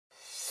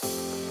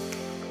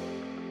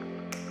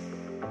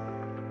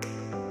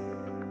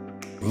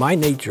My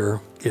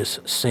nature is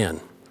sin.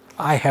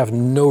 I have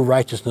no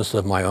righteousness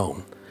of my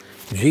own.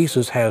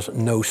 Jesus has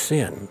no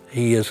sin.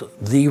 He is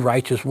the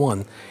righteous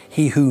one.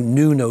 He who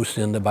knew no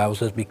sin, the Bible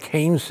says,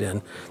 became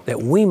sin, that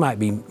we might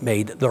be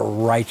made the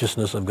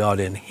righteousness of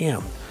God in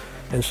him.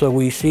 And so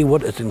we see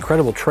what an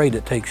incredible trade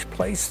that takes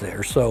place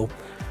there. So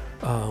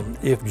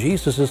if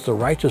Jesus is the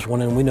righteous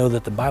one, and we know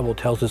that the Bible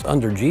tells us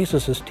under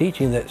Jesus'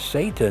 teaching that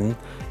Satan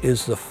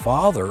is the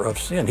father of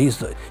sin.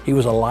 He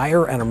was a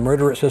liar and a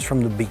murderer, it says,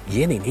 from the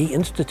beginning. He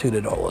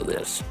instituted all of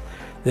this.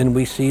 Then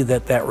we see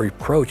that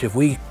reproach, if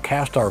we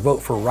cast our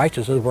vote for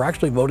righteousness, we're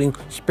actually voting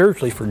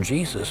spiritually for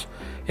Jesus.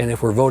 And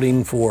if we're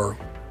voting for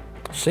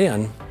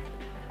sin,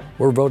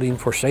 we're voting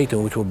for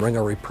Satan, which will bring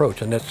a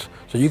reproach. And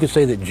so you could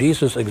say that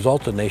Jesus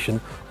exalts a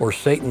nation, or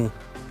Satan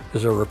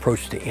is a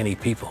reproach to any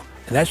people.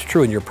 And that's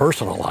true in your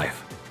personal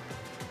life,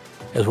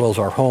 as well as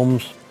our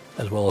homes,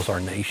 as well as our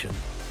nation.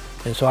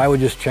 And so I would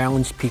just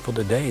challenge people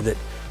today that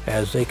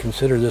as they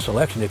consider this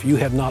election, if you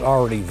have not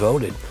already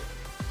voted,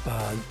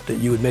 that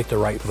you would make the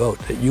right vote,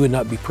 that you would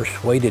not be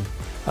persuaded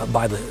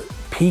by the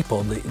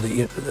people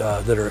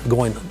that are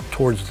going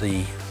towards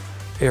the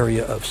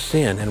area of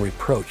sin and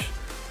reproach,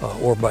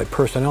 or by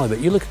personality,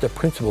 but you look at the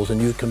principles and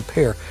you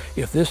compare.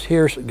 If this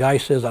here guy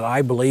says that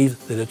I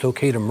believe that it's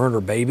okay to murder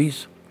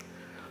babies,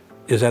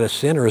 is that a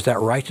sin or is that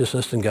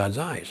righteousness in God's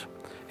eyes?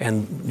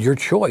 And your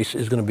choice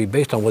is going to be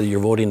based on whether you're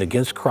voting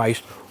against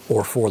Christ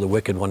or for the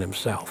wicked one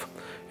himself.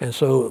 And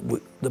so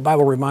the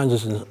Bible reminds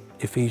us in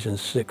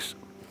Ephesians 6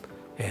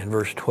 and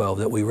verse 12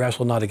 that we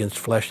wrestle not against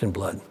flesh and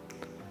blood,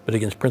 but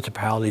against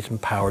principalities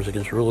and powers,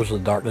 against rulers of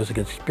the darkness,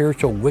 against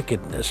spiritual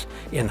wickedness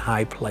in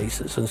high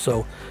places. And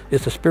so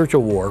it's a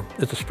spiritual war,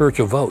 it's a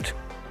spiritual vote.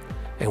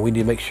 And we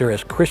need to make sure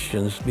as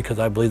Christians, because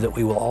I believe that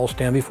we will all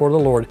stand before the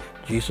Lord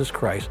Jesus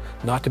Christ,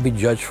 not to be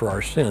judged for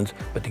our sins,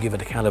 but to give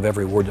an account of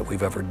every word that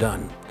we've ever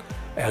done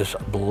as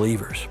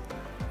believers.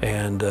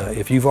 And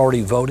if you've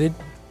already voted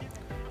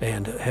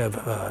and have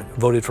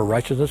voted for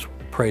righteousness,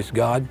 praise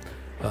God.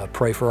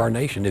 Pray for our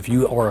nation. If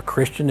you are a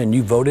Christian and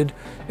you voted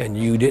and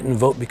you didn't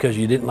vote because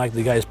you didn't like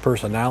the guy's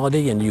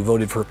personality and you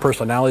voted for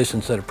personalities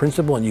instead of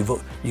principle, and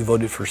you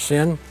voted for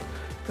sin,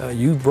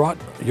 you're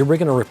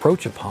bringing a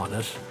reproach upon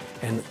us.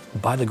 And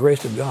by the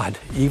grace of God,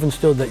 even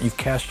still that you've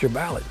cast your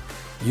ballot,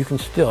 you can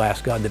still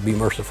ask God to be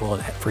merciful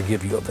and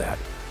forgive you of that.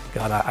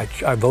 God,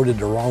 I voted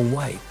the wrong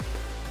way.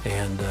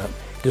 And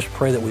just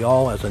pray that we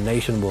all as a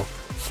nation will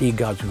see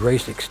God's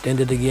grace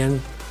extended again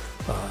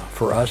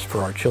for us,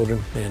 for our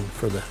children, and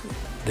for the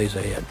days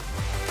ahead.